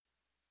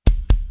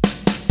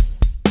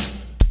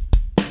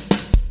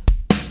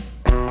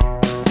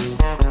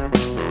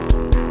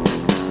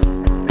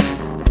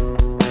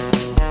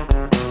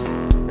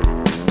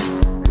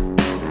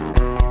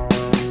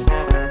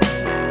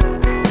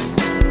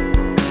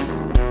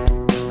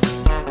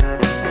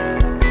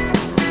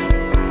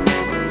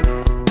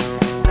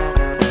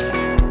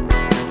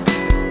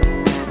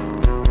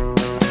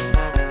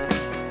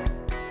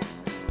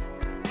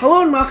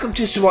welcome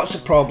to So What's the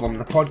Problem,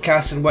 the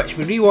podcast in which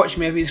we rewatch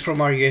movies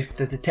from our youth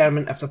to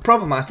determine if they're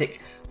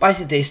problematic by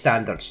today's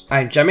standards.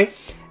 I'm Jimmy.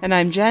 And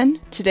I'm Jen.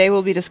 Today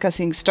we'll be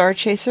discussing Star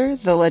Chaser,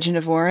 The Legend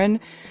of Warren,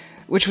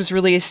 which was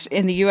released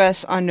in the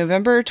US on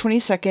November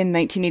 22nd,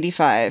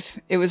 1985.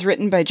 It was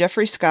written by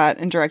Jeffrey Scott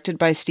and directed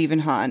by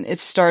Stephen Hahn.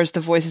 It stars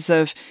the voices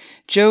of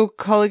Joe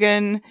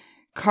Culligan,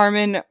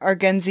 Carmen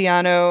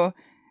Argenziano,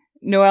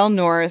 Noel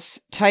North,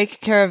 Tyke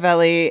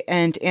Caravelli,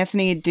 and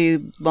Anthony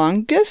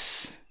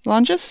DeLongis?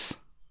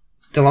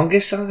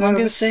 DeLongis, I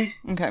would say.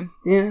 Okay.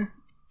 Yeah.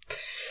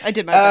 I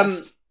did my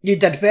best. You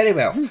did very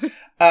well.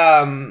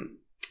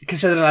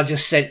 Considering I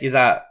just sent you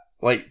that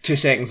like 2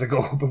 seconds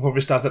ago before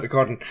we started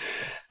recording.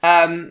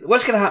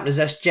 What's going to happen is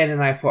this: Jen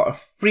and I have thought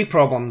of 3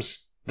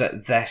 problems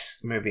that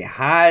this movie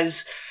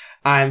has,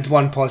 and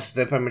 1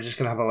 positive, and we're just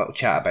going to have a little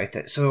chat about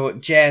it. So,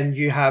 Jen,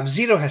 you have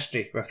 0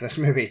 history with this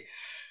movie.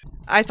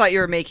 I thought you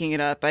were making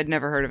it up. I'd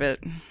never heard of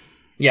it.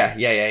 Yeah.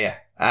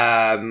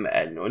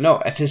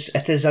 No, it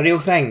is a real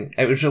thing.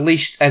 It was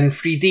released in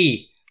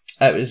 3D.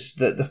 It was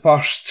the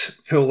first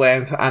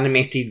full-length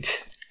animated,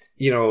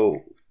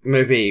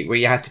 movie where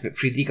you had to put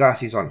 3D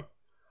glasses on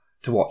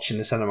to watch in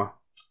the cinema.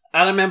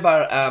 I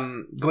remember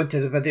going to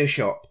the video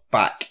shop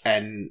back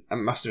in, it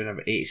must have been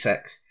about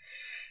 86,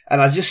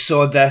 and I just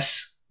saw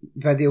this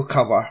video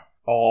cover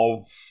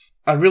of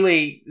a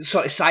really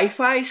sort of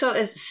sci-fi sort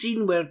of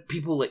scene where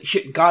people like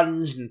shooting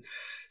guns and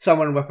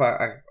someone with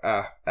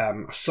a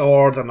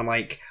sword, and I'm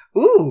like,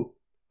 ooh,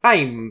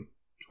 I'm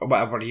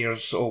whatever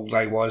years old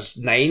I was,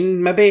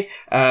 9 maybe.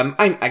 I'm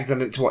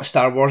ignorant to what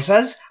Star Wars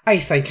is. I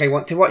think I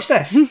want to watch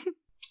this.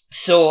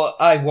 So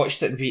I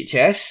watched it in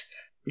VHS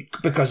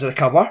because of the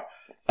cover.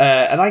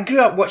 And I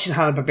grew up watching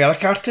Hanna-Barbera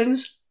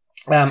cartoons.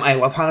 I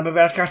love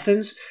Hanna-Barbera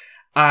cartoons.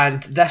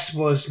 And this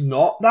was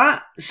not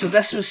that. So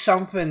this was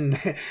something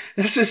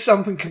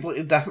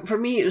completely different for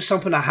me. It was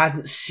something I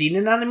hadn't seen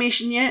in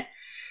animation yet.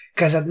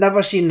 Because I'd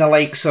never seen the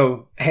likes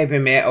of Heavy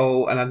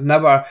Metal, and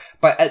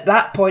but at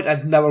that point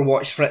I'd never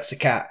watched Fritz the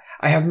Cat.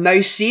 I have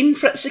now seen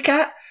Fritz the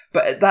Cat,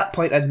 but at that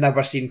point I'd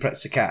never seen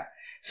Fritz the Cat.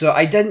 So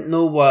I didn't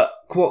know what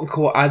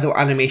quote-unquote adult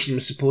animation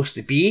was supposed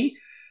to be.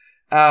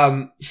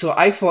 So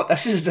I thought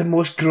this is the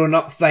most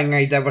grown-up thing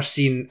I'd ever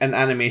seen in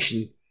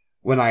animation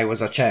when I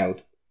was a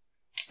child.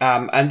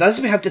 And as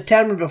we have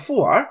determined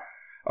before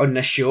on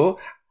this show,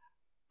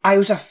 I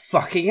was a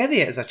fucking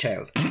idiot as a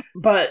child.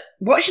 But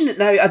watching it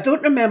now, I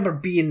don't remember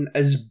being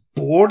as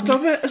bored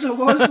of it as I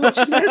was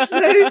watching this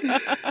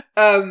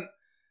now.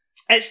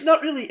 It's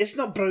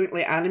not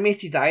brilliantly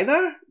animated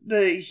either.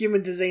 The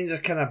human designs are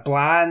kind of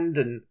bland,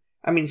 and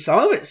I mean, some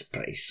of it's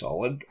pretty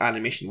solid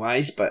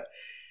animation-wise, but...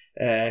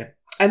 and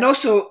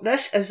also,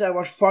 this is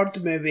our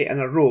 3rd movie in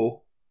a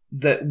row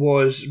that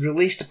was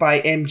released by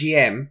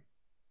MGM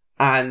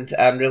and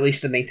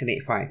released in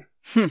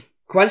 1985.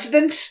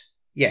 Coincidence?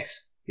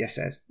 Yes. Yes,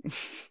 it is.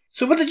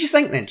 So what did you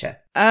think then, Jen?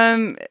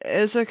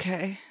 It's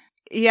okay.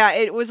 Yeah,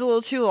 it was a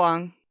little too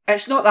long.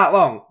 It's not that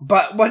long,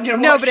 but when you're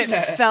watching it... No,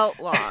 but it felt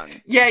long.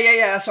 yeah,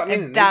 that's what I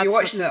mean. You're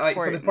watching it like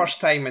for the first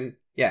time, and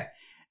yeah.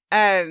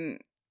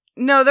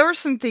 No, there were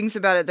some things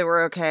about it that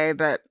were okay,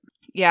 but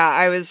yeah,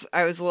 I was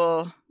a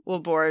little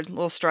bored, a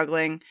little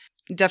struggling.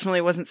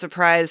 Definitely wasn't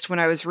surprised when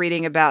I was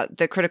reading about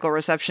the critical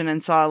reception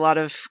and saw a lot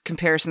of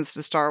comparisons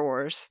to Star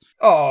Wars.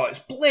 Oh, it's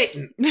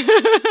blatant.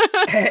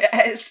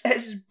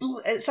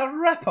 It's a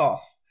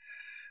rip-off.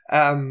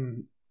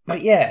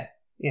 But yeah,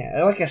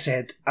 like I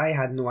said, I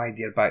had no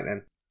idea back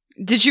then.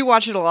 Did you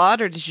watch it a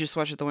lot, or did you just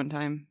watch it the one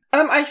time?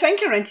 I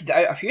think I rented it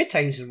out a few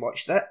times and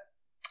watched it.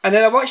 And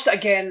then I watched it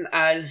again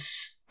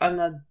as an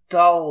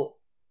adult,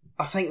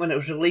 I think when it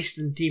was released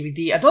on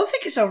DVD. I don't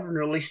think it's ever been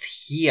released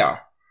here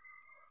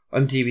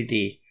on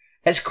DVD.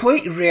 It's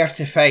quite rare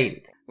to find.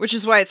 Which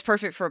is why it's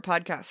perfect for a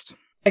podcast.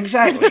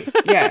 Exactly,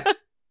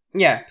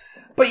 yeah.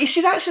 But you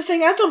see, that's the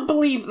thing, I don't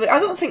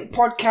think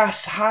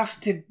podcasts have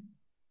to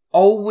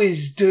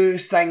always do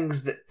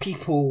things that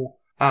people,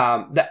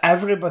 that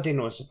everybody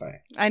knows about.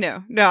 I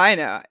know. No, I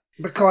know.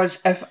 Because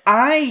if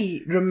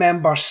I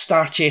remember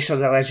Star Chaser,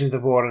 The Legend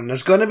of Warren,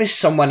 there's going to be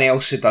someone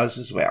else who does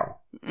as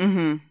well.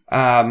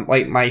 Mm-hmm.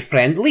 Like my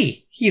friend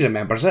Lee. He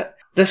remembers it.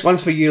 This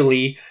one's for you,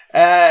 Lee.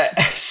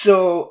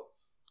 So,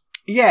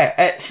 yeah,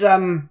 it's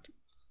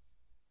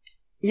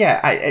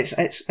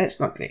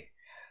not great.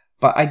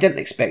 But I didn't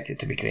expect it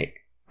to be great.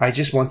 I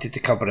just wanted to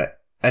cover it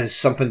as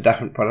something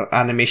different for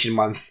Animation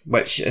Month,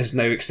 which is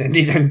now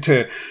extended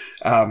into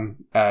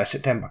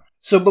September.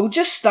 So we'll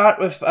just start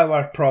with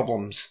our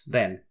problems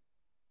then.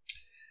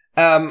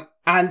 And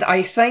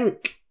I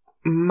think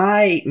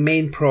my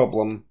main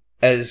problem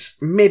is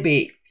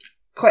maybe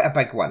quite a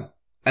big one.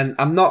 And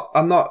I'm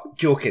not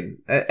joking.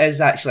 It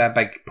is actually a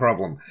big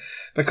problem.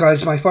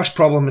 Because my first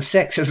problem is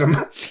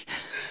sexism.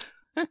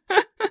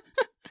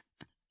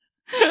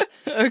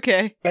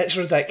 Okay. It's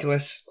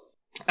ridiculous.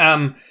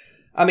 I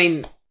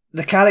mean,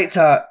 the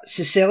character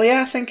Cecilia,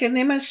 I think her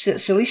name is,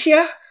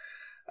 Celicia,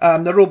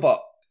 the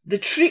robot. The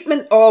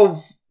treatment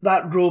of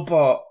that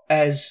robot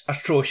is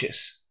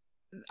atrocious.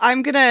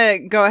 I'm gonna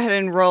go ahead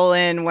and roll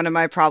in one of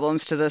my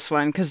problems to this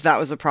one, because that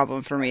was a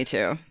problem for me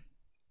too.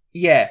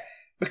 Yeah,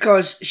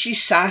 because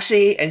she's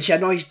sassy and she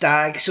annoys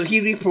Dag, so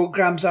he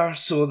reprograms her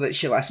so that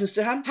she listens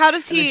to him. How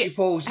does he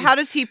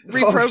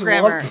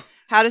reprogram her?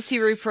 How does he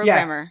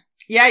reprogram her?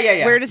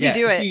 Yeah. Where does he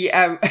do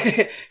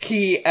it?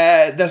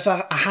 There's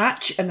a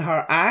hatch in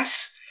her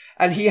ass,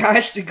 and he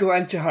has to go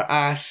into her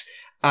ass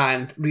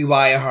and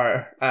rewire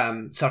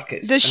her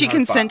circuits. Does she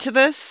consent to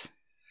this?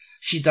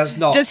 She does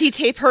not. Does he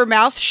tape her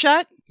mouth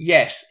shut?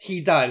 Yes,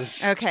 he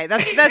does. Okay,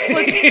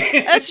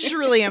 that's just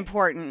really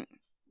important.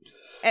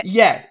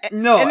 Yeah,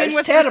 no, and then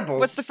it's terrible.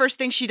 What's the first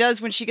thing she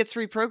does when she gets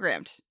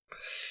reprogrammed?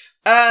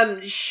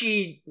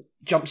 She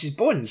jumps his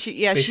bones.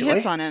 She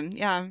hits on him.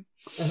 Yeah.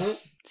 Mm-hmm.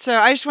 So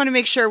I just want to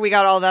make sure we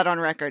got all that on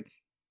record.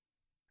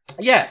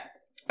 Yeah,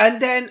 and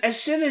then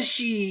as soon as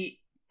she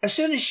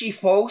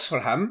falls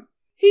for him,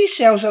 he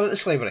sells her into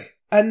slavery.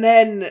 And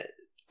then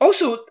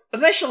also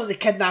initially they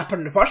kidnap her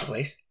in the first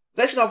place.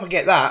 Let's not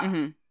forget that.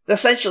 Mm-hmm. They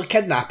essentially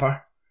kidnap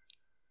her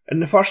in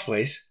the first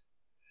place.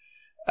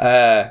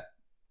 And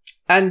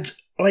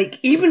like,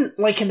 even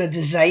like in a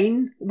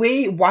design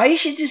way, why is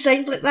she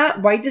designed like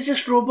that? Why does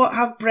this robot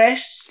have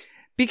breasts?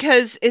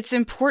 Because it's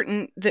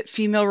important that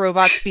female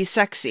robots be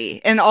sexy,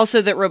 and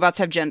also that robots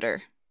have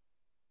gender.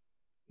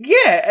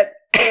 Yeah.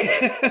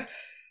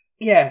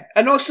 Yeah.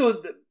 And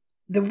also,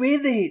 the way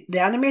they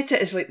animate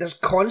it is like there's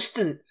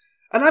constant,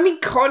 and I mean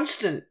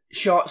constant,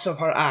 shots of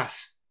her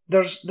ass.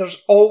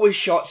 There's always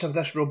shots of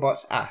this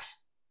robot's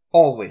ass.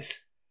 Always.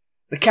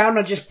 The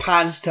camera just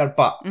pans to her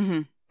butt.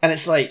 Mm-hmm. And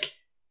it's like,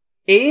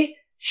 A,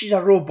 she's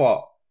a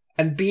robot,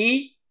 and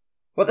B,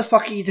 what the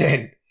fuck are you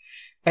doing?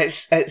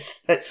 It's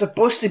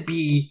supposed to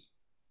be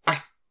a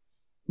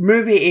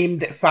movie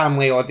aimed at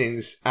family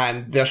audience,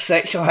 and they're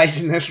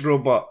sexualizing this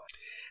robot.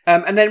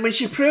 And then when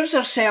she proves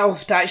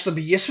herself to actually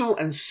be useful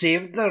and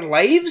save their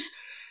lives,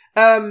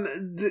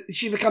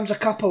 she becomes a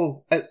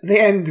couple at the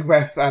end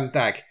with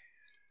Dag,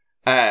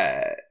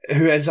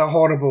 who is a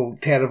horrible,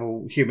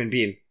 terrible human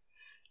being.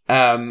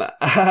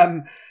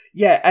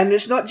 Yeah, and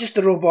it's not just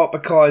the robot,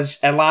 because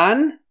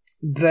Elan,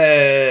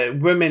 the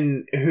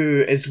woman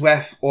who is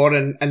with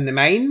Oren in the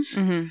mines,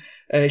 mm-hmm.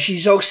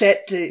 She's all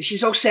set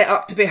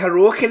up to be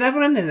heroic and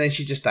everything, and then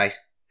she just dies.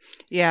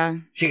 Yeah.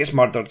 She gets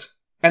murdered.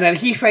 And then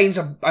he finds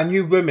a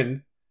new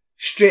woman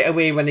straight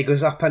away when he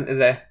goes up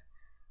into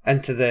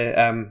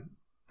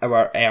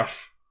our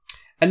Earth.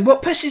 And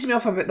what pisses me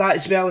off about that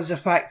as well is the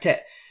fact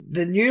that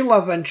the new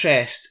love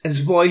interest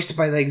is voiced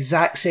by the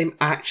exact same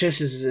actress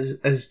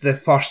as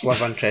the first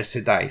love interest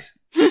who dies.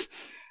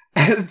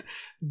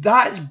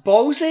 That's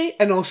ballsy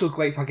and also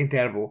quite fucking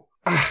terrible.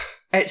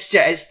 It's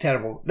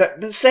terrible. The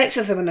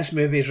sexism in this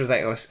movie is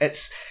ridiculous.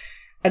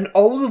 And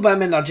all the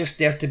women are just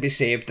there to be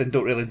saved and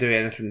don't really do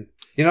anything.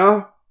 You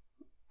know?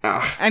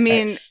 I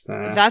mean,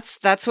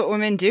 that's what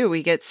women do.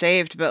 We get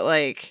saved, but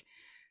like,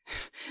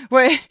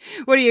 what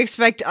do you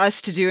expect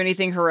us to do?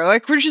 Anything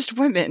heroic? We're just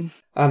women.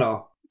 I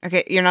know.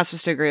 Okay, you're not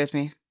supposed to agree with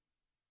me.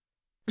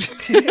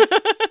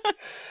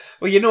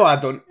 Well, you know I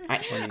don't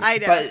actually. I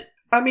know. But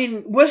I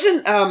mean,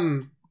 wasn't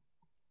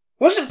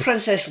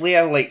Princess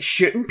Leia like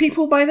shooting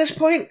people by this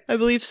point? I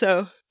believe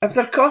so. If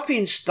they're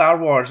copying Star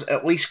Wars,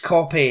 at least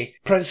copy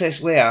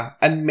Princess Leia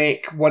and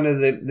make one of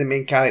the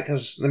main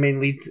characters, the main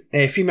lead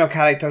female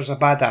characters, a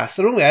badass.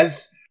 There only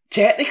is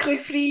technically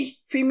 3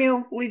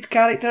 female lead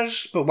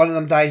characters, but one of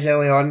them dies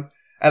early on,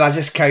 and I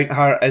just count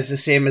her as the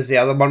same as the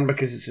other one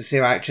because it's the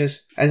same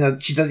actress,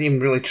 and she doesn't even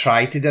really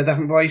try to do a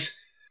different voice.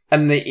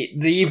 And they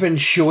even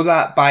show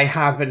that by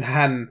having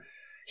him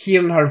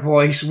hearing her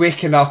voice,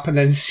 waking up, and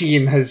then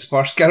seeing his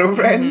first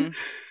girlfriend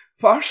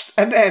first,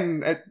 and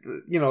then it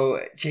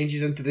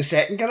changes into the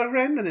second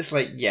girlfriend, and it's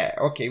like, yeah,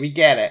 okay, we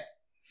get it.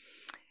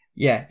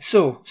 Yeah,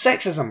 so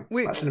sexism,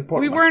 that's an important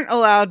one. We one. weren't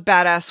allowed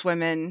badass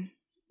women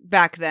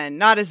back then,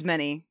 not as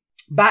many.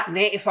 Back in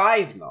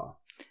 85, no.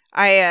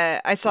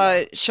 I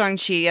saw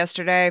Shang-Chi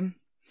yesterday,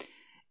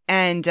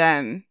 and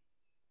I'm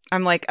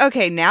like,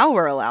 okay, now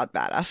we're allowed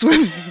badass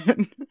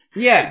women.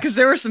 Yeah. Because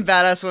there were some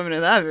badass women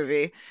in that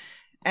movie.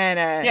 And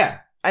yeah.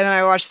 And then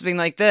I watched something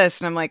like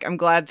this, and I'm like, I'm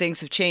glad things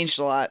have changed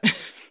a lot.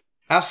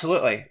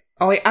 Absolutely.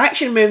 Like,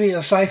 action movies or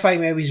sci-fi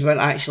movies weren't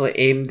actually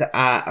aimed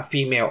at a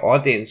female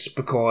audience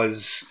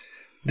because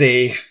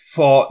they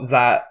thought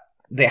that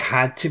they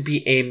had to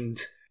be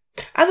aimed.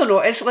 I don't know.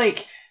 It's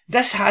like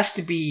this has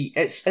to be.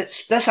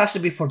 This has to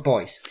be for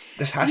boys.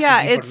 This has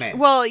to be for men.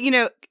 Well,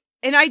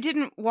 and I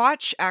didn't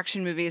watch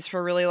action movies for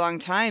a really long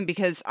time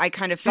because I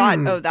kind of thought,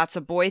 oh, that's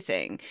a boy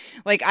thing.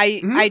 Like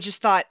I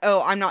just thought,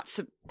 oh,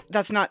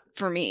 that's not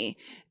for me.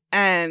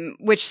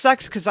 Which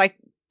sucks because I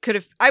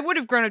would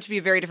have grown up to be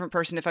a very different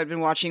person if I'd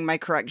been watching my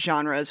correct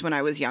genres when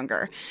I was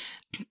younger.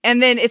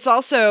 And then it's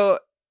also,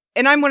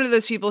 and I'm one of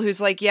those people who's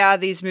like, yeah,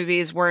 these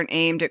movies weren't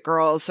aimed at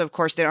girls, so of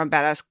course they don't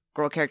have badass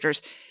girl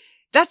characters.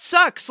 That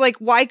sucks. Like,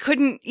 why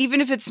couldn't,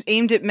 even if it's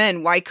aimed at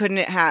men, why couldn't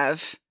it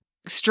have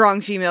strong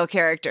female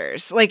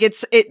characters? Like,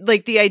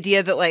 like the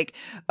idea that like,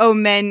 oh,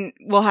 men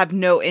will have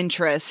no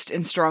interest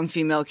in strong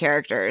female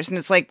characters. And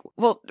it's like,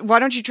 well, why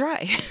don't you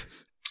try?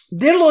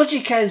 their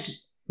logic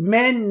is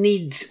men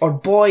need, or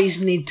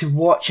boys need to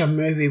watch a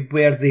movie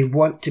where they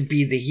want to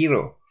be the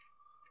hero,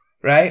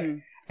 right? Mm-hmm.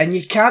 And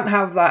you can't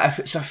have that if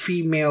it's a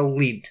female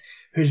lead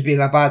who's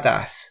been a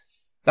badass.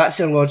 That's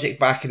their logic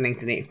back in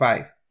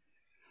 1985.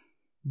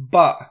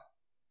 But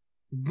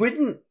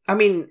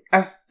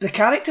if the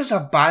characters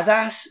are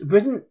badass,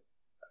 wouldn't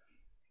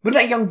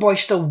a young boy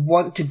still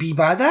want to be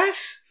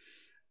badass?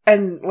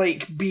 And,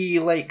 like, be,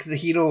 like, the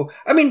hero?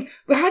 I mean,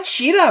 we had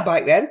She-Ra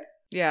back then.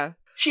 Yeah.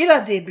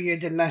 She-Ra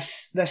debuted in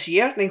this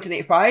year,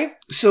 1985.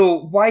 So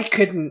why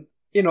couldn't,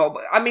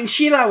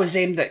 She-Ra was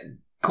aimed at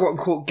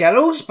quote-unquote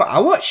girls, but I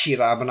watched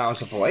She-Ra when I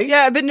was a boy.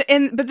 Yeah, but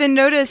then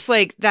notice,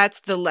 like, that's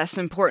the less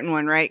important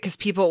one, right? Because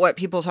what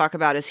people talk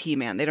about is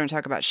He-Man. They don't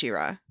talk about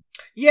She-Ra.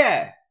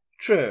 Yeah,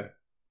 true.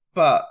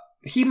 But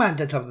He-Man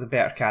did have the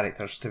better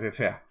characters, to be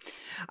fair.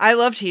 I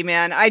loved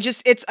He-Man.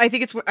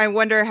 I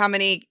wonder how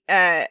many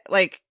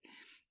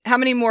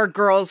more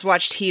girls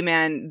watched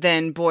He-Man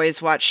than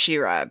boys watched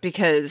She-Ra,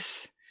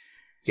 because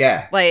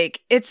yeah,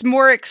 like, it's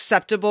more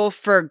acceptable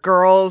for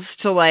girls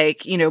to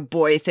like,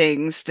 boy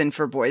things than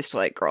for boys to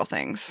like girl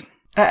things.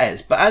 It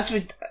is, but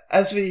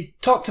as we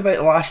talked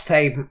about last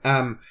time,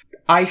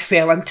 I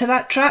fell into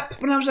that trap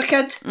when I was a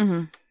kid,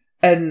 mm-hmm.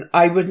 and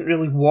I wouldn't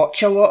really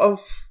watch a lot of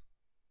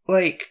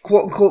like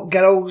quote unquote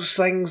girls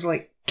things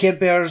like Care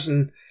Bears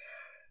and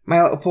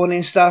My Little Pony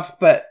and stuff.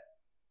 But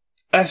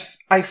if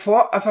I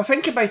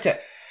think about it,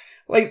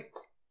 like,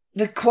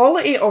 the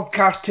quality of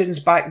cartoons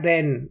back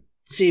then,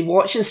 see,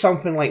 watching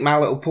something like My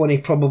Little Pony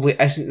probably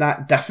isn't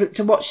that different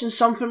to watching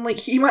something like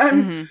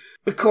He-Man, mm-hmm.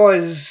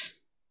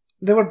 because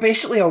they were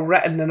basically all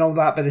written and all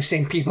that by the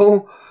same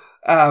people,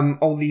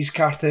 all these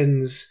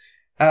cartoons,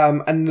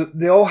 and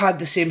they all had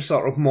the same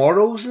sort of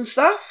morals and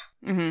stuff.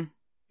 Mm-hmm.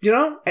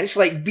 It's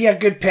like, be a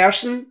good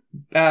person,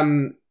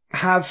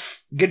 have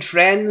good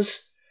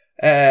friends,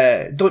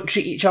 don't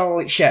treat each other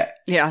like shit.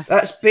 Yeah.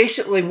 That's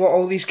basically what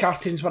all these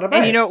cartoons were about.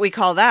 And you know what we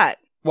call that?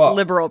 What?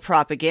 Liberal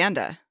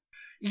propaganda.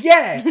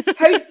 Yeah!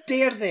 How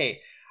dare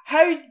they?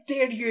 How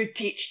dare you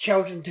teach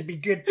children to be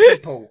good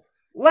people?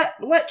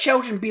 Let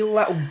children be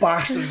little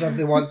bastards if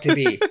they want to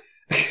be.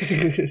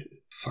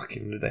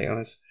 Fucking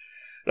ridiculous.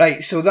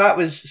 Right, so that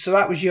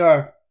was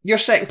your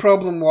second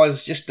problem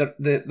was just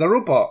the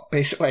robot,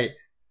 basically.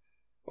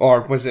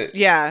 Or was it?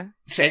 Yeah.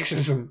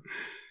 Sexism.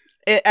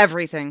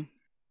 Everything.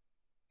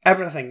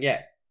 Everything,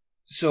 yeah.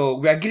 So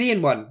we agree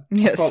in one.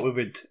 Yes.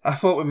 I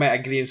thought we might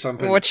agree on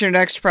something. What's your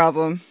next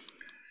problem?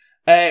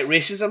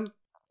 Racism.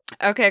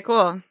 Okay,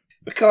 cool.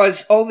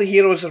 Because all the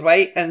heroes are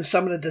white and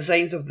some of the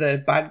designs of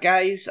the bad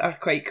guys are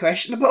quite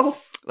questionable.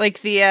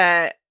 Like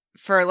the,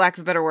 for lack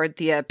of a better word,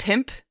 the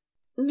pimp?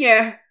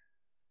 Yeah.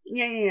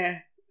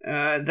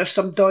 There's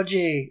some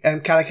dodgy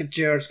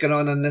caricatures going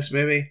on in this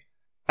movie.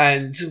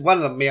 And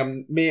one of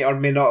them may or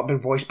may not have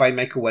been voiced by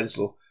Michael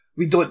Winslow.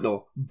 We don't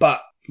know.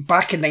 But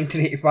back in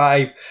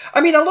 1985,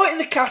 a lot of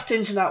the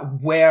cartoons in that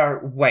were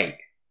white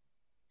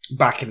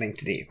back in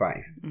 1985.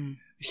 Mm.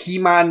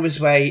 He-Man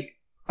was white.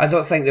 I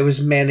don't think there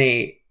was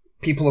many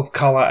people of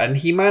colour in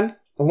He-Man.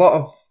 A lot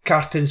of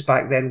cartoons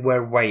back then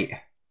were white.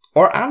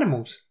 Or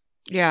animals.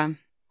 Yeah.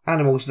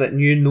 Animals that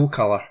knew no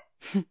colour.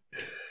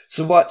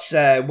 So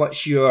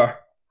what's your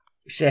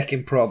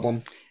second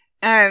problem?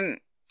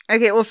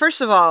 Okay, well,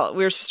 first of all,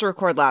 we were supposed to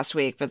record last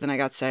week, but then I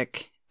got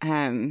sick.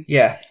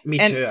 Yeah, me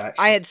too,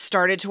 actually. I had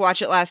started to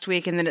watch it last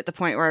week, and then at the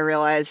point where I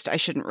realized I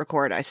shouldn't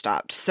record, I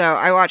stopped. So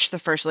I watched the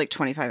first,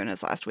 25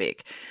 minutes last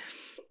week.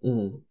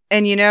 Mm.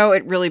 And,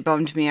 it really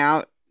bummed me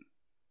out.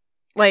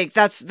 Like,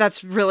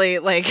 that's really,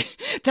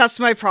 that's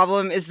my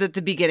problem, is that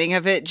the beginning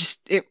of it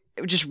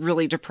just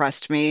really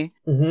depressed me.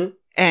 Mm-hmm.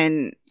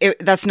 And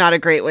that's not a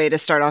great way to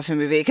start off a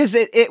movie, because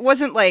it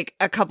wasn't,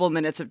 a couple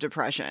minutes of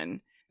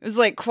depression. It was,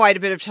 quite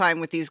a bit of time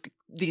with these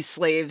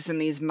slaves in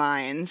these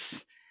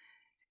mines.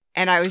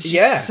 And I was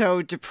just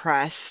so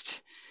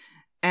depressed.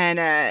 And,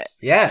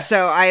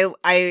 so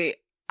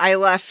I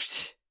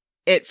left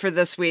it for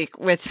this week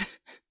with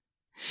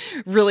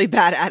really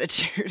bad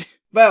attitude.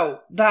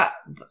 Well, that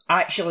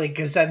actually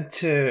goes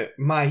into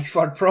my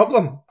third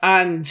problem.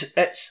 And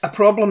it's a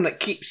problem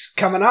that keeps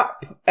coming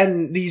up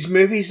in these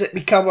movies that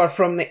we cover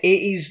from the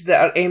 80s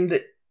that are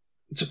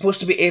supposed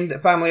to be aimed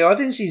at family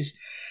audiences.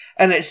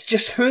 And it's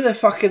just, who the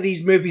fuck are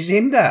these movies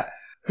aimed at?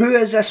 Who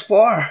is this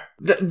for?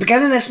 The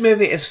beginning of this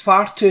movie is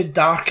far too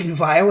dark and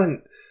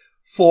violent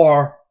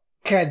for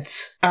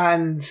kids.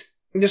 And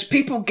there's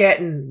people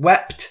getting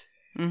whipped.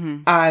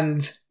 Mm-hmm.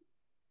 And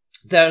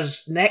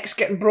there's necks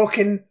getting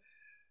broken.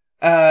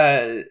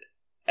 And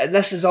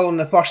this is all in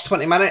the first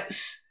 20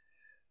 minutes.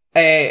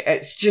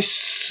 It's just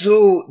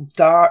so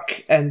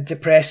dark and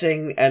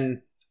depressing.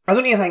 And I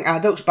don't even think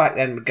adults back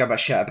then would give a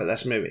shit about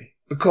this movie.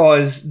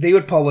 Because they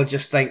would probably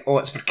just think, oh,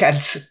 it's for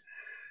kids.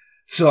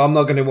 So I'm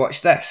not going to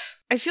watch this.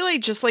 I feel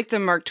like just like the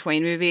Mark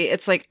Twain movie,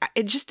 it's the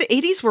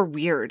 80s were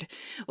weird.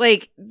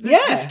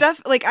 The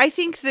stuff, I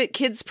think that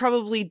kids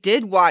probably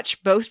did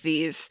watch both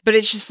these, but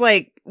it's just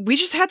we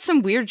just had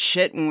some weird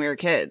shit when we were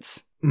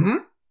kids. Mm-hmm.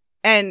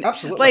 And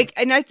Absolutely.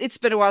 it's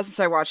been a while since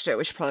I watched it.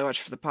 We should probably watch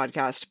it for the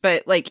podcast.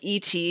 But like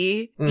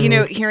E.T., you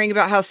know, hearing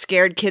about how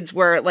scared kids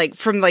were, like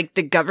from like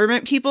the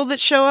government people that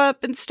show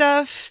up and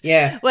stuff.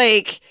 Yeah.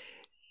 Like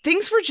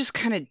things were just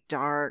kind of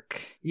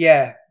dark.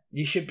 Yeah.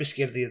 You should be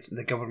scared of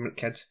the government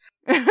kids.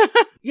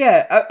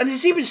 Yeah, and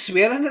there's even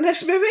swearing in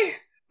this movie.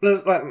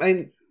 Like, I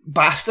mean,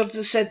 bastard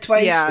is said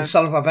twice. Yeah. The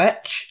son of a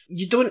bitch.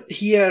 You don't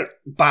hear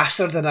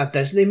bastard in a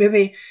Disney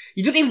movie.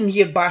 You don't even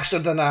hear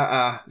bastard in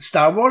a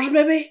Star Wars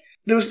movie.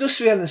 There was no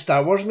swearing in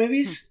Star Wars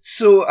movies.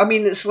 So, I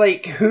mean, it's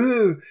like,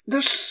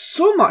 there's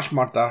so much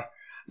murder.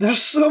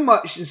 There's so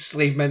much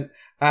enslavement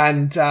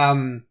and,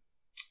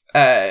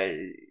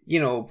 you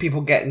know,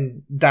 people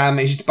getting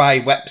damaged by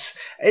whips.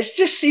 It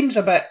just seems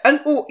a bit, and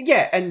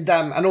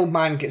an old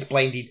man gets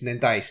blinded and then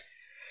dies.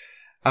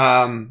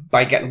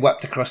 By getting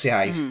whipped across the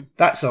eyes. Mm-hmm.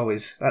 That's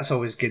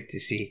always good to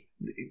see.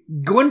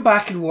 Going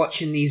back and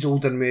watching these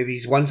older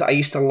movies, ones that I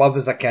used to love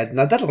as a kid, and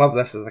I did love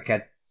this as a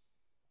kid,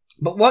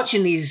 but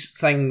watching these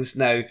things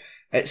now,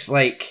 it's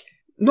like,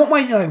 not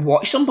why did I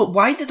watch them, but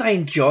why did I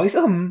enjoy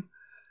them?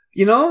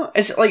 You know?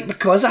 Is it like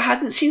because I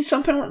hadn't seen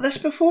something like this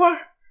before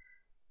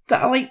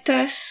that I liked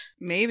this?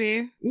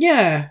 Maybe.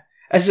 Yeah.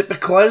 Is it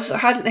because I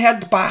hadn't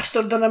heard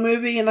bastard in a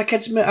movie, in a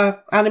kids'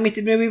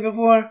 animated movie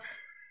before?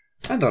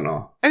 I don't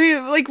know. I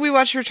mean, like, we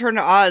watched Return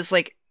to Oz,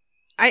 like,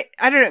 I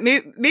don't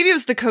know, maybe it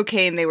was the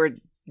cocaine they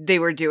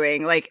were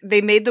doing. Like,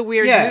 they made the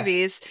weird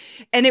movies,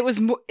 and it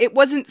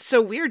wasn't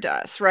so weird to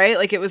us, right?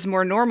 Like, it was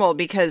more normal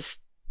because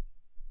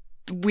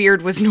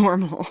weird was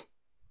normal.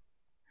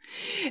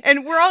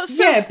 And we're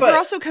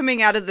also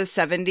coming out of the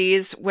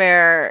 70s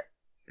where,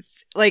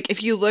 like,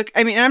 if you look,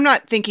 I mean, I'm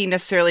not thinking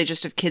necessarily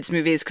just of kids'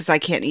 movies, because I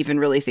can't even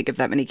really think of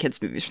that many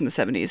kids' movies from the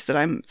 70s that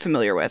I'm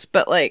familiar with.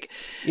 But, like,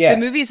 the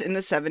movies in the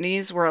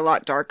 70s were a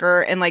lot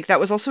darker. And, like, that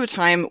was also a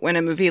time when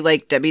a movie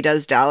like Debbie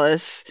Does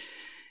Dallas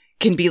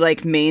can be,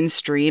 like,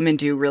 mainstream and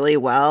do really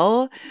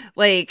well.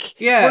 Like,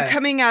 we're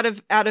coming out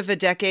of a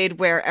decade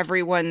where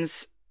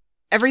everything's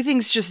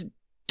just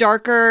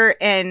darker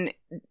and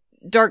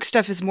dark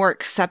stuff is more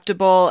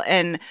acceptable.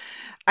 And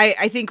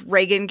I think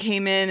Reagan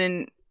came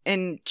in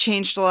and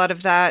changed a lot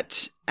of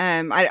that.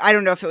 I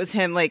don't know if it was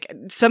him, like,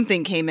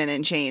 something came in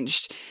and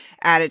changed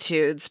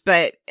attitudes,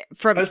 but it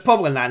was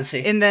probably Nancy.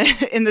 In the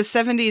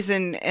 70s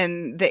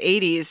and the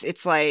 80s,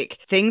 it's like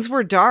things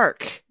were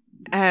dark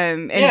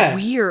and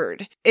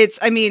weird.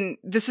 I mean,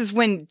 this is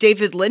when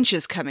David Lynch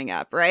is coming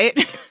up, right?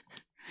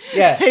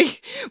 Yeah.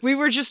 Like, we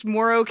were just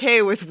more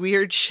okay with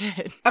weird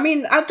shit. I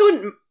mean,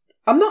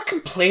 I'm not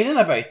complaining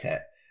about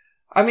it.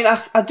 I mean,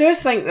 I do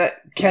think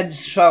that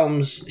kids'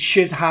 films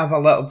should have a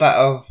little bit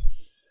of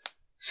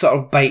sort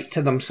of bite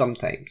to them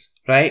sometimes,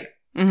 right?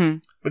 Mm-hmm.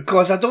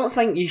 Because I don't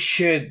think you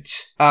should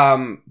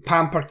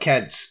pamper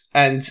kids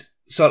and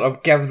sort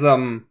of give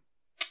them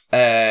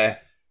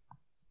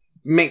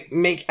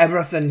make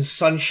everything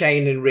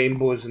sunshine and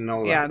rainbows and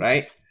all that,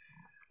 right?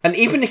 And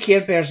even the Care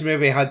Bears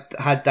movie had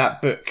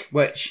that book,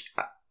 which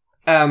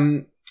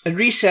in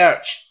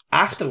research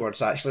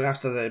afterwards, actually,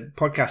 after the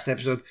podcast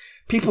episode,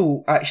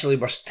 people actually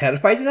were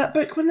terrified of that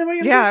book when they were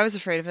younger. Yeah, I was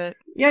afraid of it.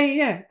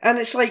 Yeah. And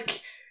it's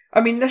like, I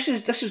mean, this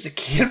was the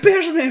Care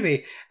Bears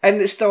movie, and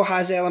it still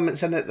has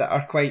elements in it that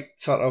are quite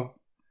sort of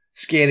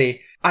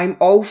scary. I'm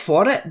all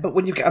for it, but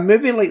when you get a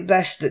movie like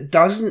this that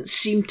doesn't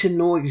seem to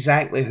know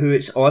exactly who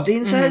its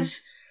audience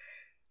is,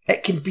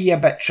 it can be a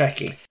bit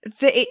tricky.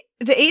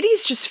 The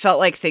 80s just felt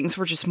like things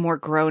were just more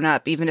grown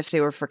up, even if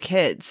they were for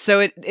kids. So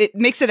it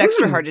makes it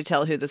extra hard to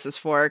tell who this is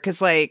for.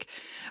 Because, like,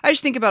 I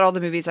just think about all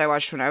the movies I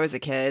watched when I was a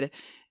kid.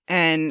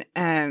 And,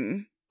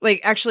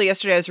 like, actually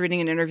yesterday I was reading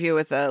an interview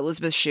with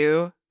Elizabeth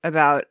Shue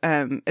about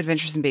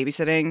Adventures in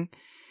Babysitting.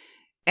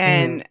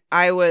 And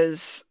I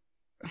was,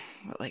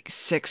 like,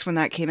 6 when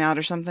that came out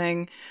or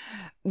something.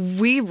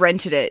 We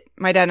rented it.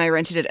 My dad and I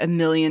rented it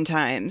 1,000,000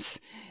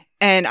 times.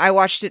 And I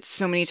watched it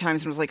so many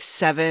times when I was like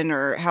 7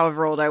 or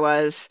however old I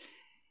was.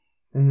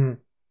 Mm-hmm.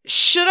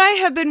 Should I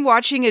have been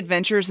watching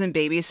Adventures in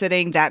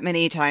Babysitting that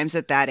many times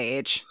at that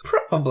age?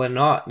 Probably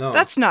not, no.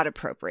 That's not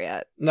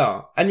appropriate.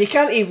 No. And you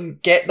can't even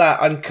get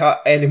that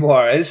uncut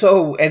anymore. It's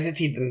all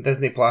edited on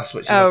Disney Plus,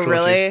 which is atrocious.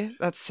 Really?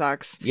 That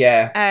sucks.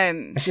 Yeah.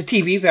 It's a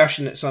TV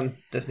version that's on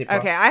Disney Plus.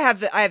 Okay, I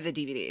have the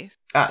DVD.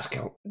 That's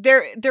cool.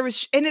 There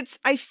was, and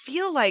I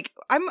feel like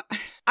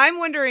I'm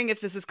wondering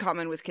if this is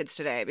common with kids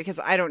today, because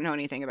I don't know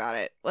anything about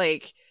it.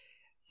 Like,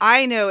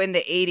 I know in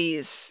the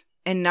 80s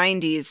and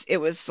 90s, it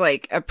was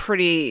like a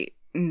pretty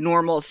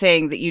normal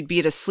thing that you'd be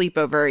at a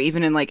sleepover,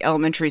 even in like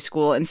elementary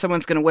school, and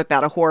someone's going to whip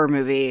out a horror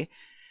movie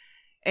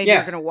and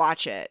you're going to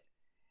watch it.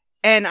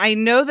 And I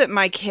know that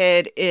my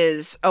kid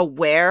is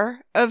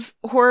aware of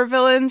horror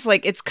villains.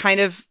 Like, it's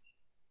kind of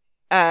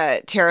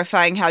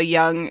terrifying how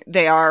young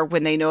they are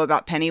when they know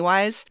about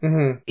Pennywise.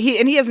 Mm-hmm.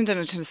 He hasn't done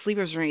a ton of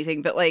sleepers or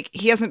anything, but like,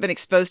 he hasn't been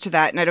exposed to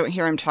that, and I don't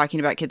hear him talking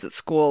about kids at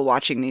school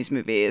watching these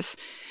movies.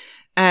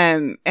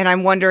 And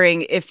I'm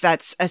wondering if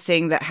that's a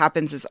thing that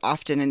happens as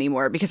often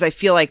anymore, because I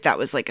feel like that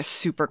was like a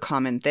super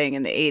common thing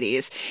in the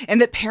 80s, and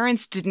that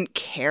parents didn't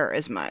care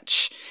as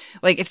much,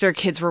 like if their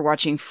kids were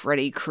watching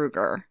Freddy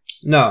Krueger.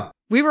 No.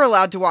 We were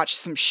allowed to watch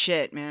some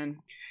shit, man.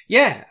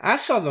 Yeah, I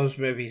saw those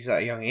movies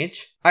at a young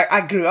age.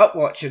 I grew up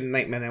watching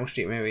Nightmare on Elm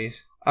Street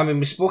movies. I mean,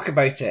 we spoke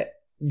about it.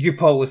 You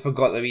probably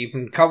forgot that we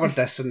even covered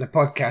this on the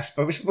podcast,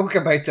 but we spoke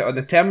about it on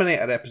the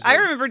Terminator episode. I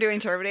remember doing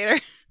Terminator.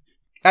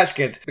 That's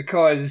good,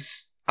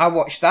 because I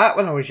watched that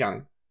when I was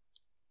young.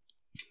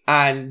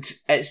 And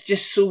it's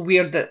just so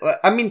weird that,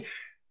 I mean,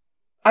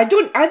 I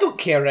don't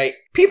care, right?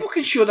 People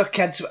can show their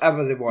kids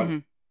whatever they want. Mm-hmm.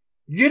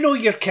 You know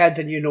your kid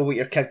and you know what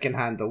your kid can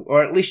handle.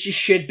 Or at least you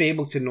should be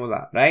able to know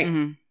that, right?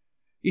 Mm-hmm.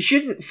 You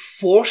shouldn't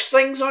force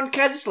things on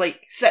kids,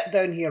 like sit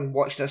down here and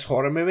watch this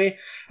horror movie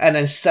and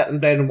then sit them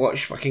down and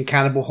watch fucking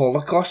Cannibal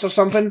Holocaust or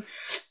something.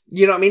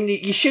 You know what I mean?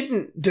 You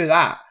shouldn't do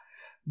that.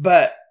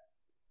 But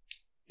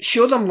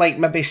show them like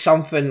maybe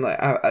something like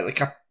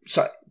a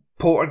sort of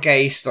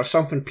Poltergeist or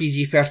something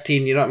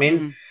PG-13, you know what I mean?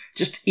 Mm-hmm.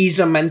 Just ease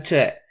them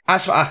into it.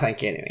 That's what I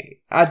think anyway.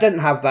 I didn't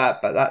have that,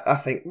 but that I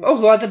think,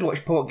 although I did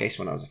watch Poltergeist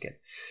when I was a kid.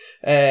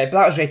 But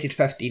that was rated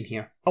 15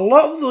 here. A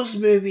lot of those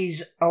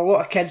movies, a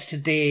lot of kids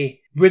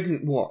today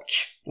wouldn't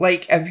watch.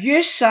 Like, if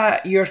you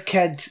sat your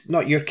kid,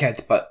 not your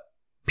kid, but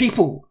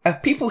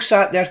if people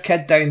sat their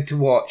kid down to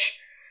watch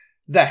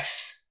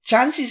this,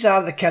 chances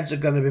are the kids are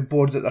going to be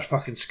bored at their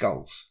fucking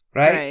skulls,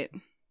 right?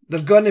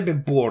 They're going to be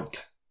bored.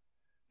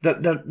 They're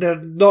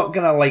not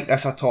going to like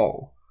this at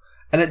all.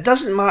 And it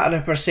doesn't matter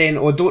if we're saying,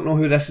 oh, don't know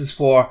who this is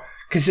for,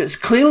 because it's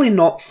clearly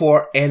not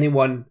for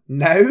anyone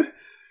now.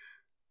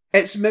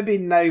 It's maybe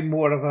now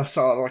more of a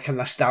sort of like a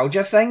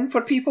nostalgia thing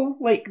for people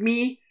like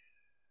me,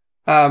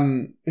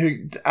 who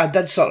I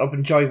did sort of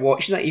enjoy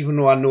watching it, even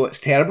though I know it's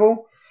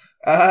terrible.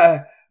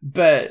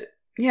 But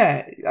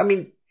yeah, I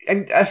mean,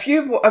 and if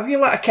you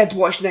let a kid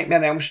watch Nightmare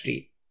on Elm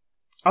Street,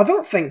 I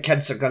don't think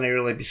kids are going to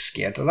really be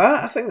scared of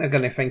that. I think they're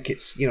going to think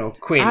it's,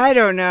 quaint. I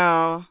don't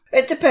know.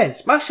 It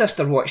depends. My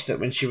sister watched it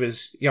when she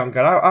was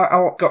younger.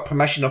 I got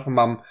permission off her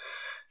mum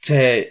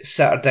to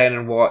sit her down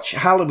and watch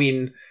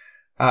Halloween,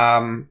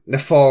 The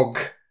Fog,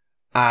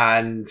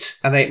 and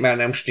A Nightmare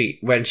on Elm Street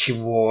when she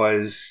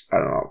was, I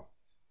don't know,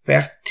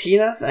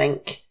 13, I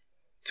think?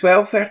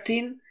 12,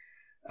 13?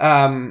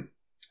 And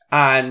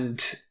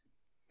it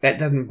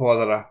didn't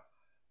bother her.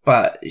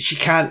 But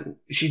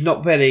she's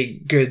not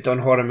very good on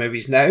horror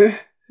movies now.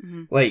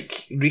 Mm-hmm.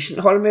 Like, recent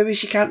horror movies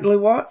she can't really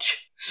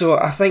watch. So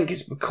I think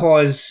it's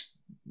because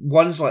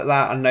ones like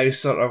that are now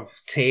sort of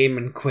tame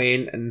and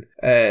quaint, and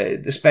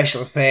the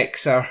special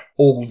effects are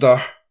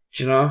older,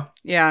 do you know?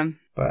 Yeah.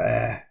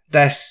 But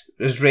this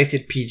is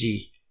rated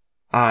PG,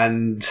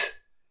 and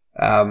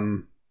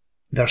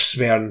they're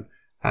swearing.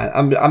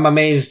 And I'm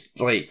amazed,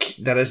 like,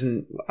 there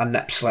isn't a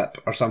nip slip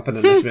or something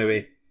in this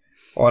movie,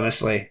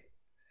 honestly.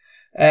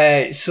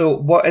 So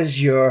what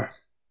is your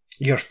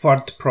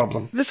third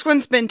problem? This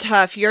one's been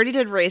tough. You already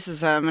did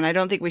racism, and I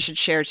don't think we should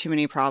share too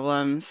many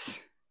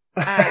problems.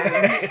 One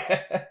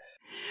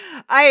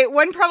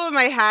problem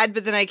I had,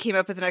 but then I came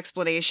up with an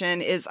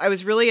explanation, is I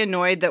was really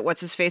annoyed that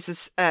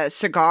what's-his-face's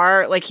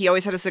cigar, like he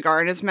always had a cigar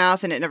in his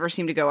mouth and it never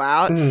seemed to go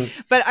out. Mm.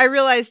 But I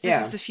realized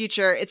this is the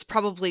future. It's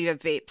probably a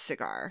vape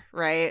cigar,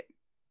 right?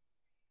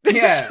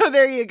 Yeah. So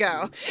there you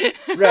go.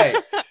 Right.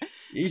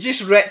 You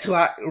just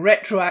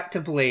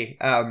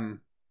retroactively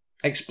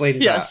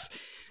explained that.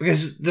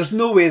 Because there's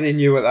no way they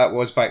knew what that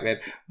was back then.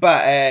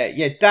 But,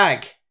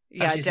 Dag.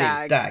 Yeah,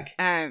 Dag. Dag.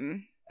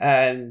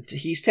 And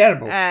he's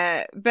terrible.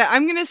 But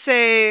I'm going to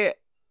say,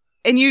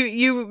 and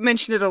you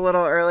mentioned it a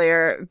little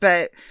earlier,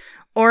 but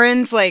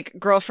Oren's, like,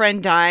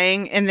 girlfriend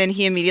dying, and then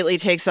he immediately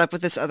takes up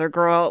with this other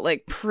girl,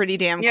 like, pretty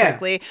damn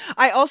quickly.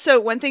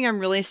 One thing I'm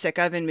really sick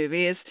of in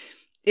movies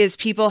is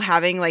people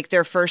having, like,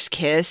 their first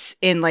kiss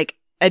in, like,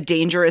 a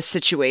dangerous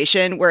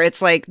situation where it's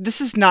like,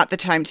 this is not the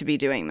time to be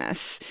doing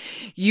this.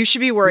 You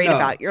should be worried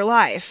about your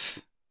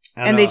life.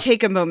 And they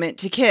take a moment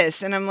to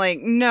kiss. And I'm like,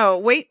 no,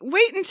 wait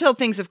until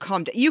things have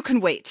calmed down. You can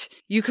wait.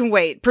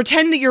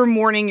 Pretend that you're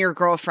mourning your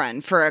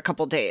girlfriend for a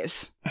couple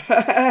days.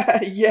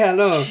 Yeah,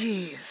 no.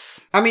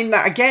 Jeez. I mean,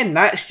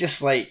 that's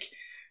just like,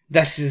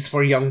 this is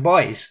for young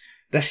boys.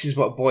 This is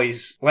what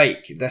boys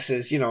like. This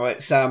is,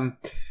 it's,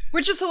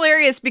 which is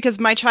hilarious because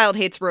my child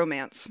hates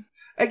romance.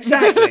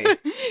 Exactly.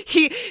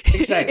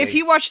 Exactly. If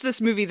he watched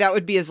this movie, that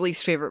would be his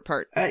least favorite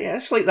part. Yeah,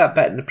 it's like that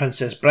bit in The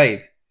Princess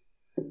Bride.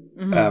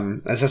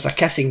 Mm-hmm. Is this a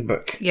kissing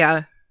book?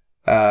 Yeah.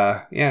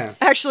 Yeah.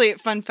 Actually,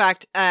 fun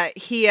fact,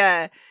 he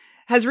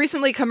has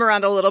recently come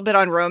around a little bit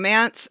on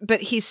romance,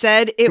 but he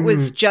said it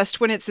was just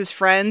when it's his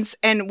friends,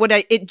 and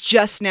it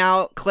just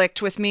now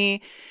clicked with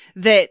me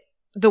that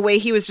the way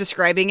he was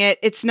describing it,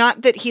 it's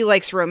not that he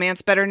likes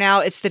romance better now,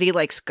 it's that he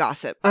likes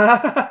gossip.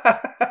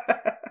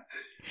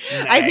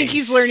 Nice. I think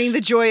he's learning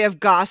the joy of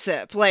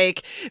gossip.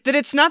 Like, that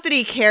it's not that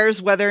he cares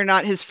whether or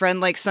not his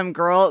friend likes some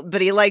girl,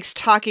 but he likes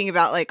talking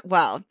about, like,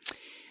 well,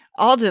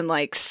 Alden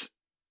likes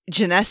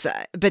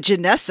Janessa, but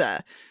Janessa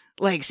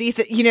likes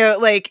Ethan.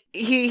 Like,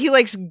 he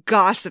likes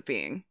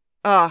gossiping.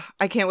 Oh,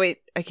 I can't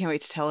wait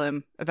to tell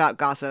him about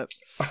gossip.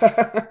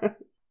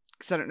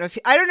 because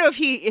I don't know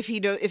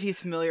if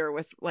he's familiar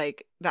with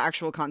like the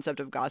actual concept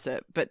of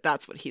gossip, but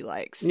that's what he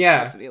likes. Yeah,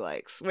 that's what he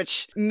likes,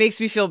 which makes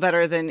me feel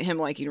better than him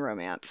liking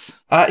romance.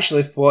 I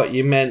actually thought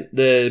you meant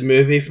the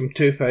movie from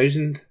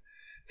 2000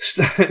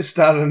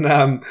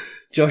 starring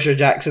Joshua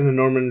Jackson and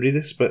Norman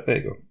Reedus, but there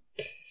you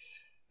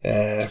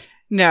go.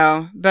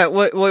 No, but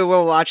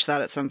we'll watch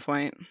that at some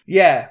point.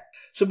 Yeah.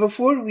 So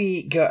before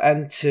we get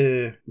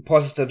into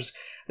positives,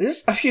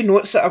 there's a few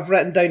notes that I've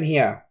written down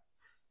here.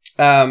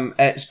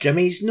 It's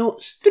Jimmy's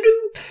notes.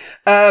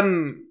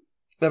 I'm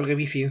going to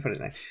be feeling for it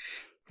now.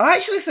 I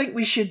actually think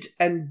we should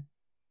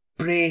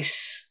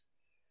embrace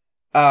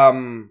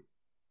animated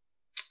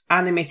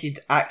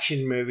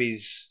action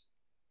movies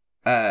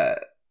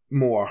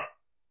more.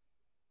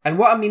 And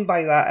what I mean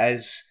by that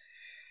is,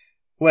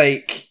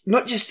 like,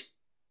 not just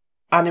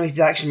animated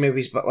action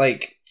movies, but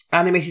like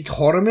animated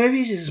horror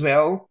movies as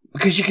well.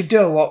 Because you could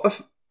do a lot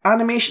with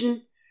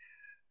animation.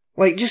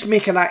 Like, just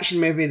make an action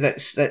movie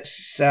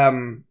that's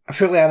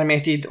fully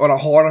animated, or a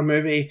horror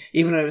movie,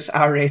 even if it's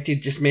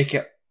R-rated, just make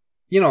it,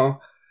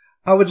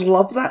 I would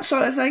love that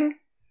sort of thing.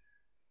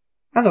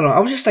 I don't know, I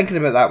was just thinking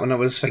about that when I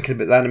was thinking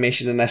about the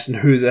animation in this and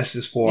who this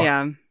is for.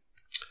 Yeah.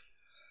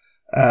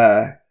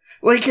 I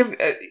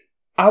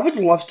would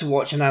love to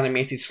watch an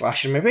animated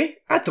slasher movie.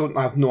 I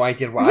have no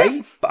idea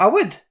why, but I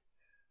would.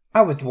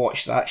 I would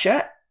watch that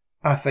shit.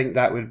 I think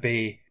that would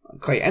be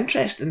quite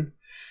interesting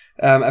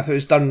if it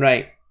was done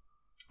right.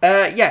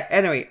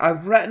 Anyway,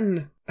 I've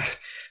written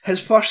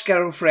his first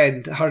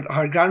girlfriend,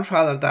 her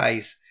grandfather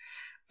dies,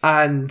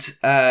 and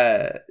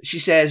she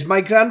says,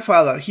 "My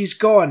grandfather, he's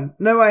gone.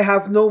 Now I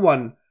have no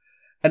one."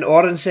 And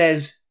Oren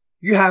says,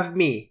 "You have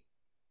me."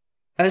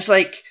 And it's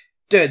like,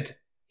 dude,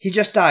 he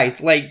just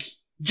died. Like,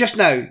 just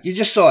now. You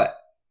just saw it.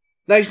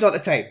 Now's not the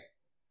time.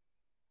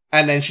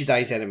 And then she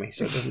dies anyway,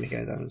 so it doesn't make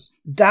any difference.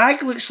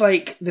 Dag looks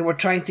like they were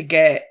trying to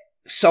get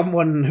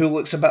someone who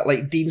looks a bit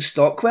like Dean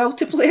Stockwell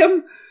to play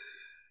him.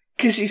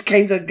 Because he's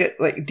kind of got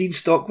like Dean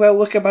Stockwell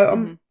look about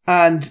him. Mm-hmm.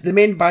 And the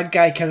main bad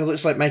guy kind of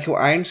looks like Michael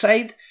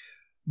Ironside.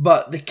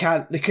 But they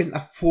couldn't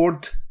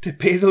afford to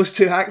pay those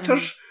two actors.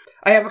 Mm-hmm.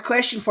 I have a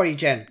question for you,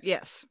 Jen.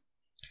 Yes.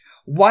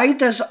 Why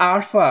does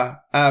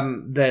Arfa,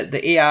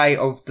 the AI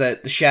of the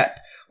ship,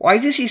 why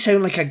does he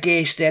sound like a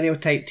gay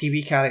stereotype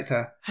TV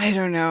character? I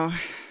don't know.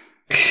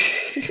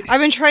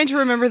 I've been trying to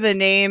remember the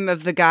name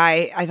of the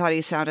guy I thought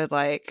he sounded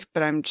like,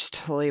 but I'm just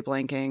totally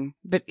blanking.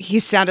 But he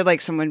sounded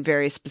like someone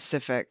very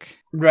specific.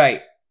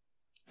 Right.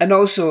 And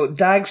also,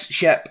 Dag's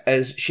ship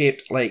is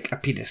shaped like a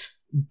penis.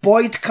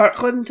 Boyd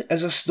Kirkland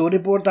is a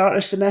storyboard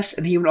artist in this,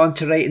 and he went on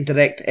to write and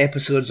direct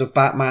episodes of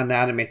Batman the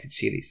Animated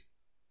Series.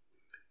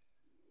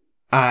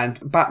 And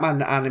Batman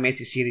the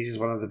Animated Series is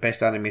one of the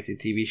best animated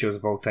TV shows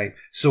of all time.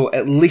 So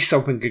at least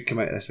something good came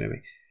out of this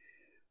movie.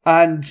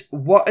 And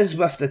what is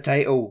with the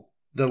title,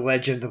 The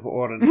Legend of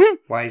Oren? Mm-hmm.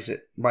 Why is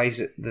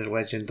it The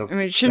Legend of...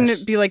 shouldn't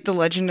it be like The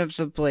Legend of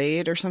the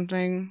Blade or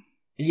something?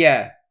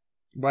 Yeah.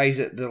 Why is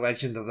it The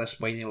Legend of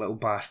this whiny little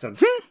bastard?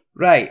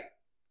 Right.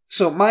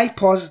 So my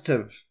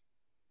positive...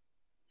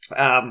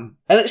 and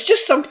it's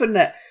just something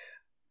that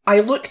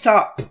I looked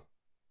up,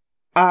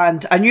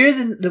 and I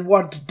knew the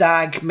word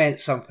dag meant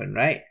something,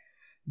 right?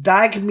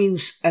 Dag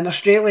means, in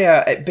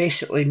Australia, it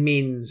basically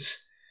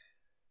means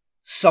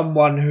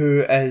someone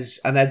who is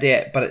an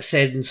idiot, but it's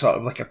said in sort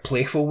of like a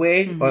playful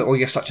way, like, "Oh,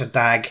 you're such a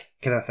dag,"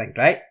 kind of thing,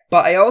 right?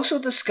 But I also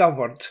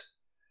discovered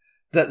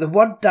that the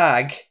word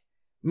dag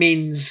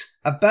means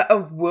a bit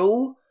of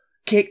wool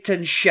caked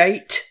in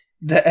shite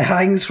that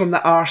hangs from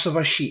the arse of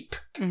a sheep.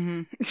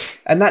 Mm-hmm.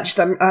 And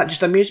that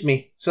just amused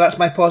me. So that's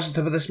my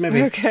positive of this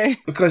movie. Okay.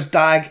 Because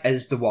Dag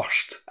is the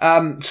worst.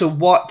 So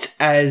what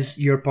is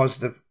your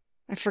positive?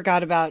 I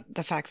forgot about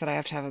the fact that I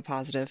have to have a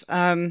positive.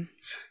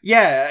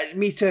 Yeah,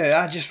 me too.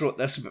 I just wrote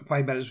this about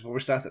 5 minutes before we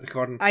started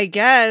recording. I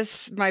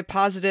guess my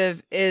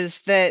positive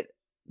is that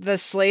the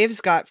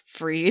slaves got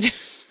freed.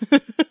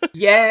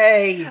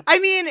 Yay! I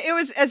mean, it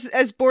was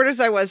as bored as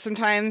I was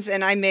sometimes,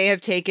 and I may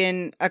have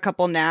taken a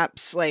couple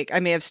naps. Like, I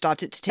may have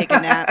stopped it to take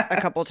a nap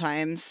a couple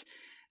times.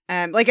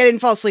 Like, I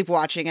didn't fall asleep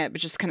watching it,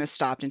 but just kind of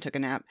stopped and took a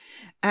nap.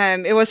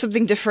 It was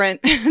something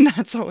different, and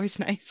that's always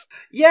nice.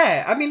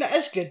 Yeah, I mean, it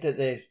is good that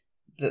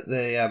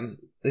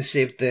they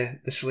saved the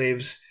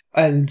slaves.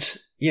 And,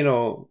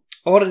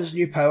 Oren's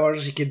new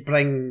powers, he could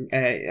bring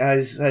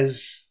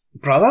his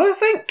brother, I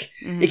think.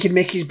 Mm-hmm. He can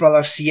make his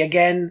brother see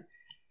again.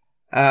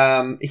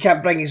 He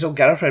can't bring his old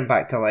girlfriend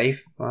back to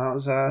life. Well,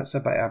 it's a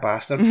bit of a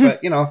bastard, but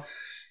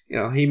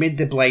he made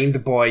the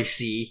blind boy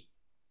see.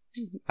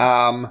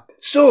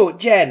 So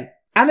Jen,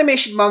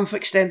 Animation Month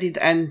extended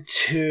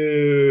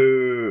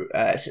into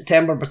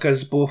September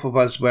because both of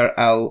us were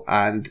ill,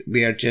 and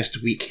we are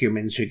just weak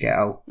humans who get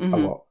ill a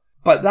lot.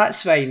 But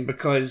that's fine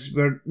because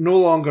we're no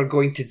longer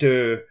going to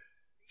do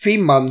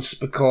theme months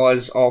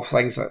because of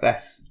things like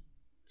this.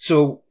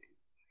 So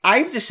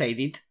I've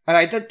decided, and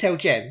I did tell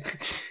Jen,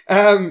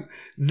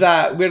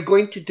 that we're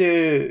going to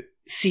do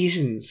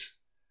seasons,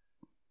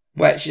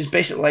 which is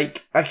basically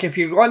like if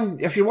you're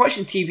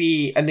watching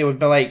TV and they would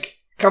be like,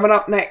 coming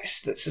up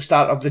next, it's the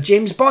start of the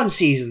James Bond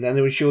season, and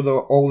they would show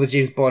all the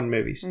James Bond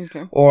movies.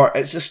 Okay. Or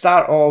it's the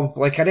start of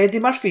like an Eddie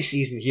Murphy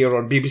season here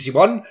on BBC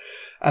One,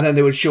 and then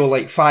they would show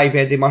like 5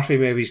 Eddie Murphy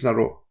movies in a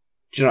row.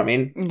 Do you know what I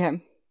mean?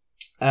 Okay.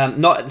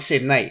 Not at the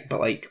same night, but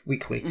like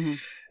weekly.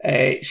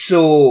 Mm-hmm.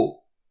 So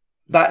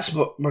that's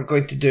what we're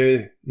going to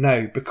do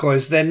now,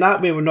 because then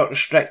that way we're not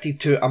restricted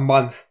to a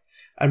month,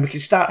 and we can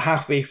start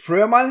halfway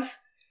through a month.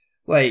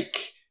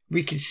 Like,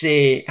 we could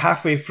say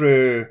halfway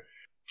through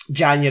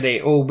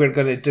January, we're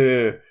going to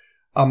do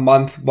a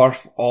month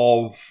worth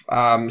of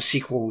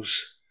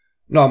sequels.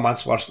 Not a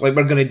month's worth. Like,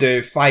 we're going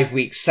to do 5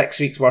 weeks, 6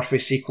 weeks worth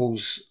of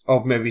sequels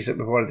of movies that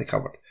we've already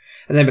covered.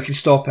 And then we can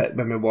stop it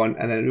when we want,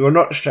 and then we're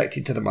not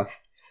restricted to the month.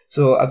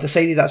 So I've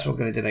decided that's what we're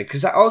going to do now,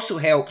 because that also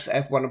helps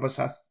if one of us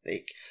has to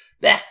take...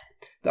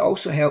 That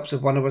also helps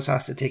if one of us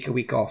has to take a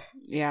week off.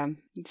 Yeah,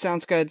 it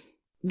sounds good.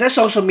 This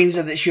also means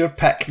that it's your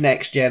pick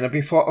next, Jen. Have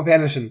you thought of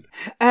anything?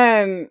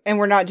 And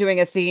we're not doing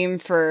a theme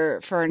for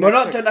our next... We're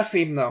not doing a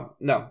theme, though.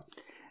 No.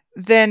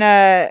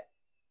 Then,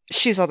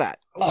 She's All That.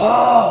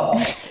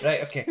 Oh!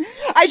 Right, okay.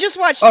 I just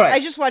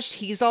watched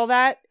He's All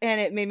That,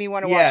 and it made me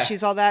want to watch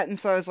She's All That, and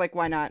so I was like,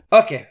 why not?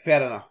 Okay,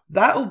 fair enough.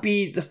 That'll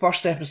be the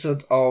first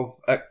episode of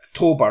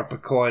October,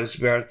 because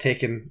we're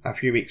taking a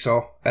few weeks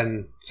off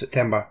in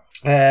September.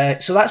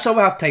 So that's all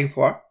we have time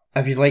for.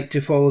 If you'd like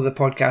to follow the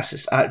podcast,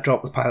 it's at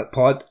Drop the Pilot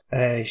Pod.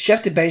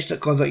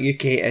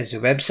 Shiftedbench.co.uk is the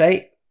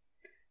website.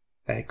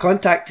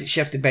 Contact at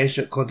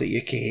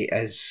shiftedbench.co.uk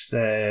is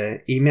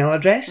the email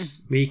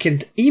address. Where you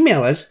can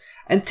email us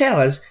and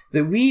tell us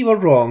that we were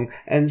wrong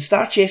and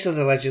Star Chaser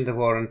The Legend of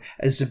Warren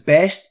is the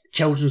best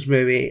children's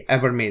movie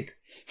ever made.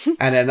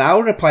 And then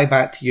I'll reply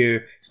back to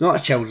you, it's not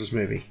a children's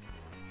movie.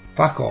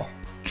 Fuck off.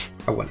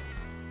 I won.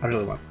 I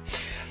really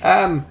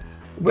won.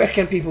 Where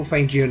can people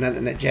find you on the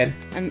internet, Jen?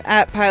 I'm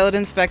at Pilot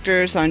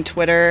Inspectors on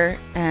Twitter,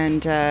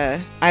 and I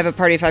have a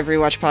Party 5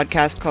 Rewatch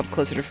podcast called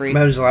Closer to Free.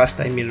 When was the last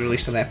time you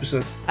released an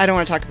episode? I don't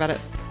want to talk about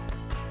it.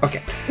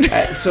 Okay.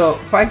 So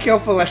thank you all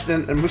for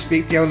listening, and we'll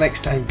speak to you all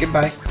next time.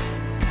 Goodbye.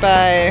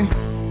 Bye.